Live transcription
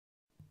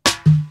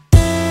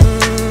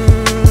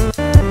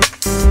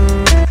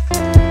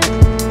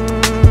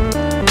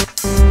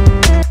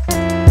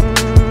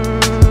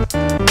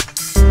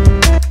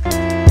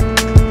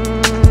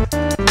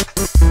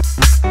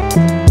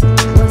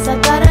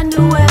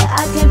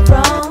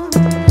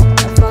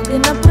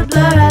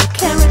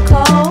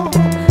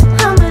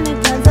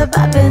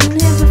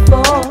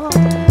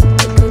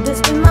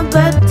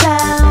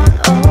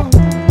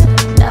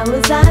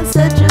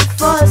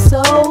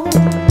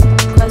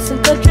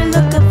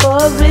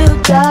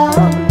out.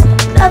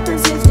 Nothing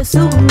seems to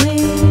suit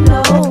me,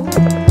 no.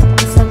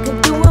 It's like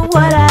I'm doing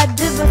what I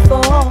did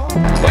before.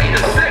 Wait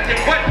a second,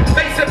 what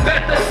makes it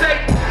better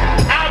say?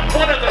 I'm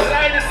one of the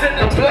lightest in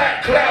the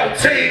black cloud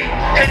team,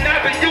 and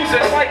I've been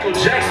using Michael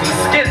Jackson's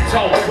skin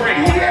tone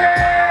cream.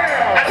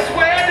 Yeah! I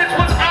swear this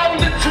was all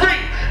a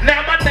dream.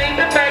 Now my name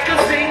in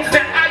magazines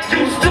that I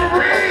used to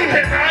read,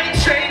 and I ain't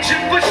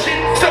changing for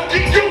shit, so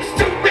get used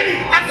to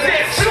me. I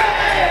said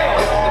slam,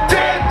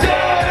 da da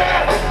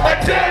da,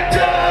 da da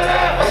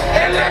da,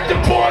 and let the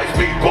boys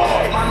be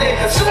boys. My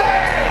nigga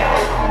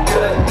slam,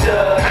 da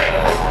da, hey,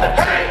 da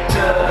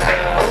da.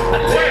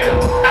 Well,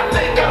 I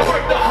think I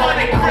worked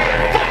 100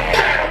 grand. Fuck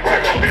that, I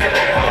worked a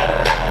million.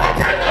 I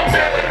worked a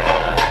million.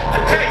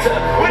 Hey,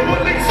 when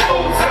will these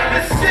fools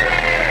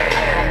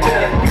understand? Da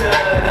da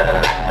da,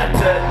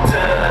 da da da.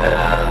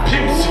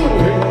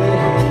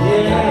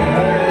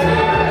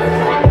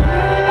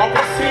 I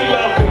will see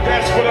love, cause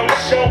that's what I'm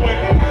showing.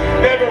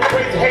 Never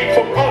praise hate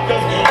from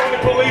others, only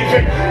believe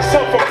in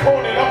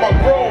self-opponent. I'm a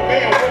grown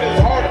man with his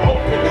heart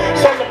open,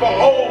 son of an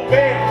old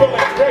man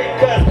feeling great,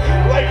 cause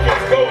life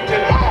is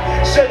golden.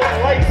 I shed a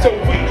light so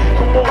we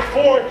can move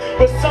forward,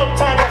 but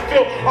sometimes I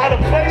feel out of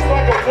place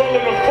like a will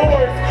in the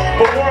forest.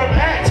 But where I'm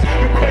at,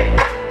 you can't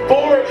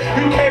forward,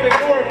 you can't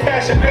ignore it.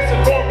 Passion that's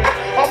enormous.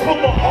 I put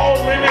my all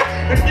in it,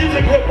 the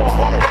music hit my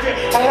heart again.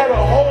 I had a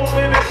hole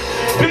in it,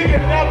 big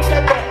enough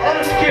that the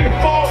earth can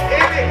fall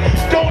in it.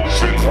 Don't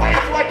treat life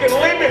like a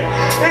limit,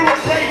 it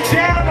will break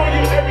down on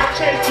you every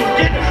chance you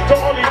get. The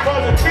only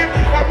positive,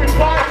 every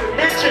positive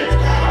mentions.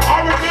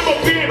 I remember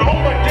being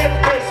on my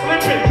deathbed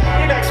slipping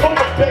in that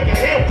coma begging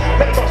him,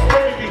 let my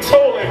story be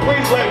told and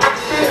please let me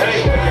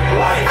finish.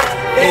 Life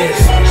is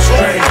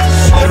strange,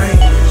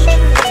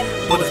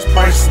 but it's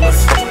priceless.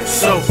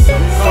 So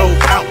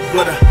out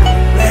with a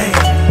bang,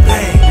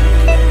 bang,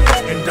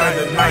 and die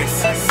the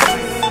nice.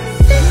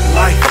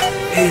 Life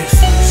is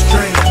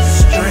strange,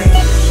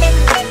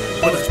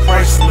 but it's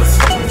priceless.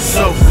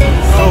 So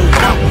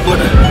out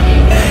with a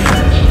bang,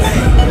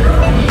 bang,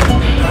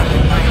 and die the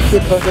nice.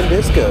 Kid fucking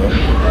Disko.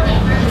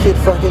 Kid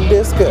fucking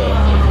Disko.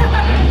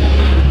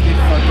 Kid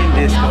fucking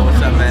Disko.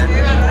 What's up, man? We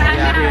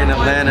out here in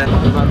Atlanta.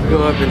 We're about to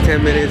go up in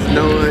 10 minutes.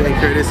 Noah and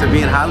Curtis are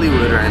being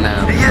Hollywood right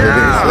now.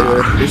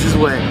 Yeah. This is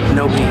what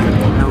nobody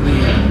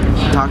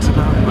talks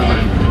about, but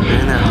like,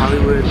 they're in that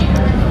Hollywood.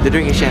 They're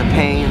drinking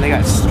champagne. They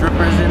got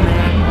strippers in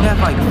there. They have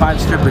like 5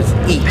 strippers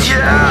each.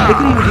 Yeah. They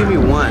couldn't even give me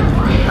one.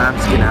 Nah, I'm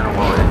just kidding. I don't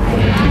want it.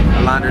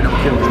 Alondra, don't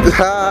kill me.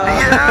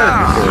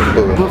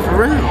 But for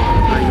real,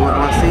 like, you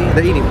want to see?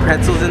 They're eating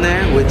pretzels in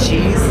there with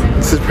cheese.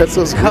 This is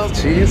pretzels with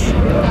cheese?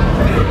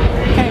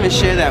 You can't even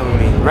share that with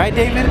me, right,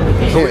 David?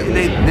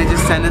 They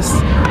just send us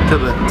to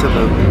the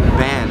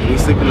van. We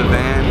sleep in the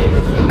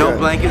van. No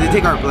blankets. They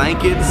take our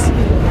blankets.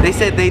 They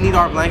said they need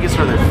our blankets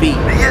for their feet.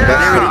 Yeah. But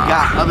they already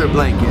got other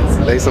blankets.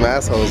 They some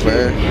assholes,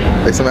 man.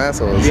 They some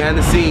assholes. Behind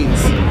the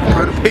scenes.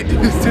 Pay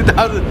dues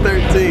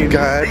 2013.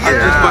 God. I'm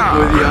just fucking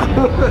with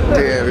y'all.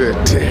 Damn, you're a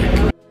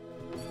dick.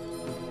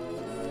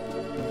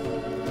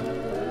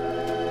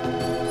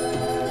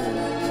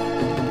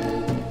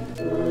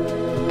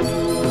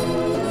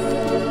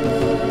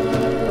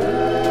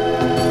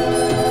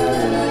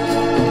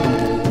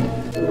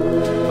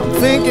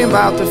 Thinking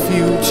about the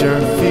future,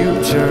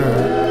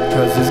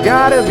 cause it's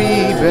gotta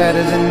be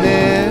better than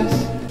this.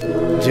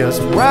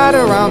 Just right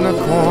around the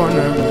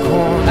corner.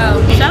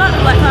 Shout out to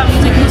Black Cloud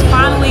Music, who's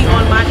finally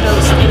on my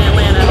coast in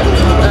Atlanta.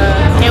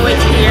 Can't wait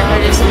to hear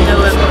Curtis and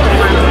Noah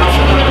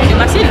in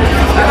my city. I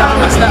got all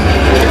my stuff.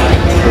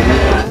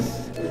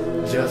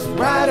 Just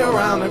right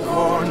around the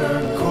corner.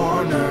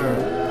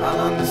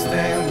 I'll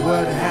understand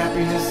what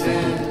happiness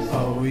is.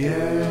 Oh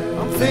yeah.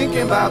 I'm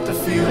thinking about the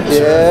future.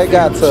 Yeah, I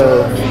got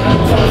to.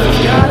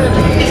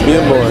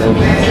 Bien boring.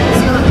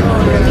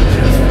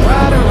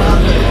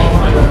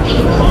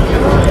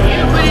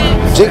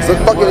 Jynxx look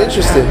fucking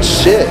interested.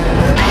 Shit.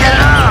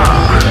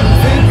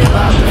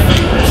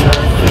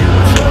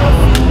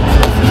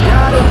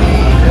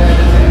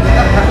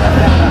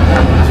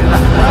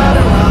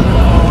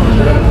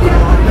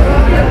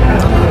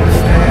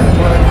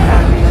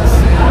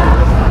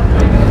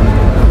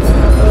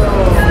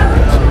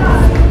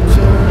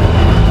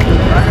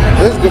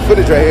 This is good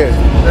footage right here. I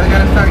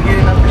gotta start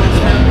getting up in this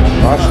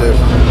now. Oh shit.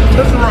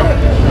 Tootsie roll,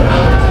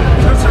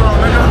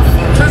 nigga.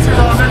 Tootsie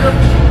roll, nigga.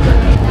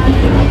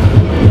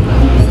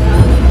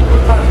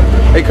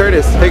 Hey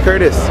Curtis.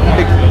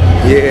 Hey.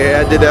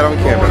 Yeah, I did that on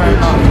camera,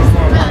 bitch.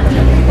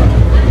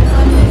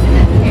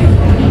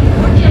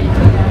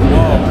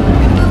 Whoa.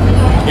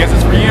 Guess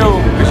it's for you,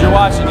 because you're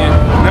watching it.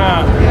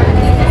 Nah.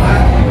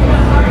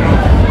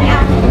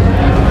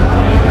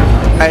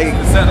 Hey.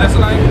 What's that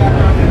listen like?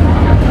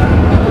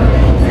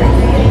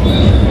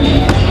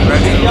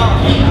 Ready?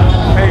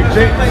 Hey,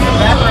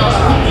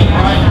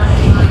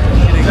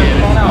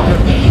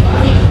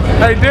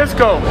 Hey,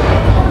 Disko.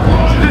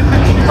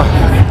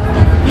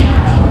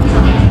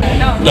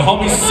 The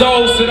homie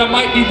Soul said I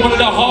might be one of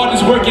the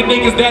hardest working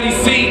niggas that he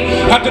seen.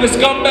 After the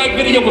scumbag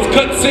video was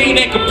cut, scene,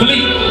 and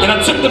complete, and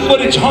I took the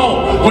footage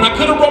home. When I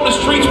could've roamed the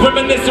streets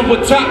reminiscing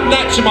with top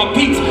notch in my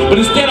beats, but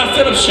instead I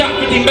set up shot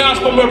 50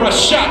 miles from where I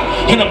shot.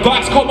 In a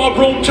box called my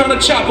room, trying to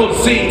chop up the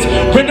scenes.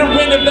 Render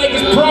in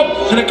Vegas Pro,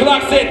 and the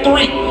clock said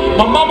 3.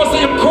 My mama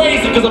say I'm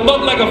crazy cause I'm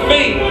up like a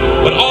fiend,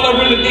 but all I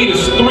really need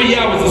is 3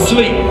 hours of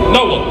sleep.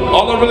 Noah,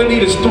 all I really need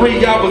is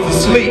 3 hours of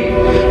sleep.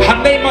 I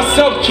named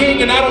myself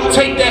king and I don't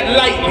take that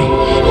lightly.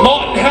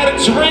 Martin had a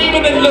dream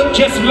and it looked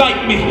just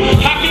like me.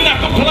 How can I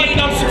complain?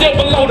 I'm still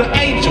below the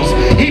angels,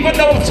 even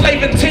though I'm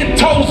slaving 10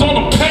 toes on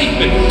the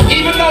pavement.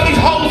 Even though these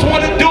hoes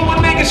wanna do a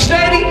nigga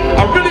shady,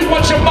 I really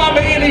want your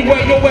mama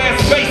anyway, your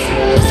ass face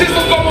it. Since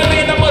I'm going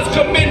in, I must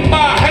commend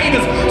my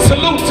haters.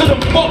 Salute to the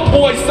fuck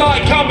boy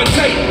side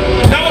commentator.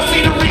 Now I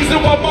see the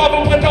reason why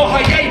Marvin went on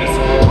hiatus.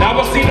 Now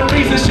I see the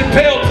reason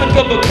Chappelle took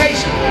a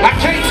vacation. I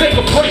can't take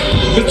a break.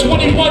 The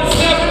 21/7,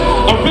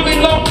 a really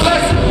long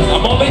lesson.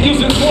 I'm only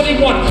using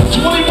 21.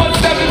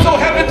 21/7, so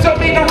heaven tell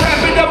me to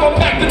wrap it up.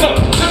 I'm acting up.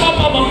 Tell my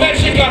mama, man,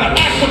 she got an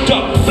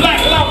aqueduct.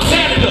 Black Loud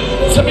Canada.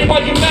 Tell me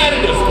why you mad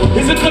at us.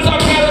 Is it cause our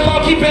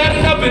catalog keep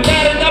adding up and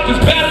adding up? It's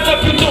bad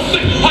enough you don't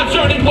think our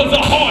journey was a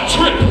hard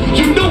trip.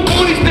 You new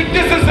booties think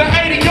this is an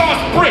 80-yard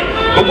sprint.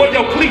 But where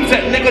your cleats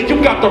at, nigga, you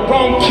got the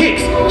wrong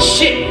kicks.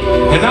 Shit.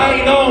 And I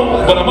ain't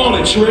on, but I'm on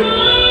a trip.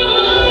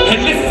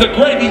 And this is a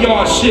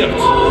graveyard shift.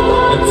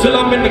 Until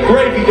I'm in the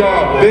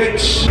graveyard,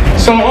 bitch.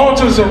 So on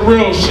to some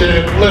real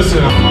shit.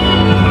 Listen. I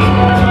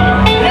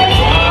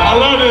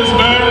love this,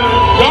 man.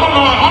 Y'all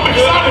know I'm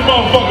excited,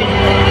 motherfucker.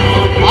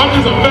 I'm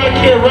just a fat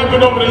kid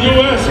rapping over the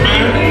US,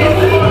 man.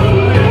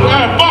 I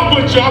fuck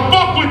with you. I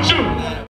fuck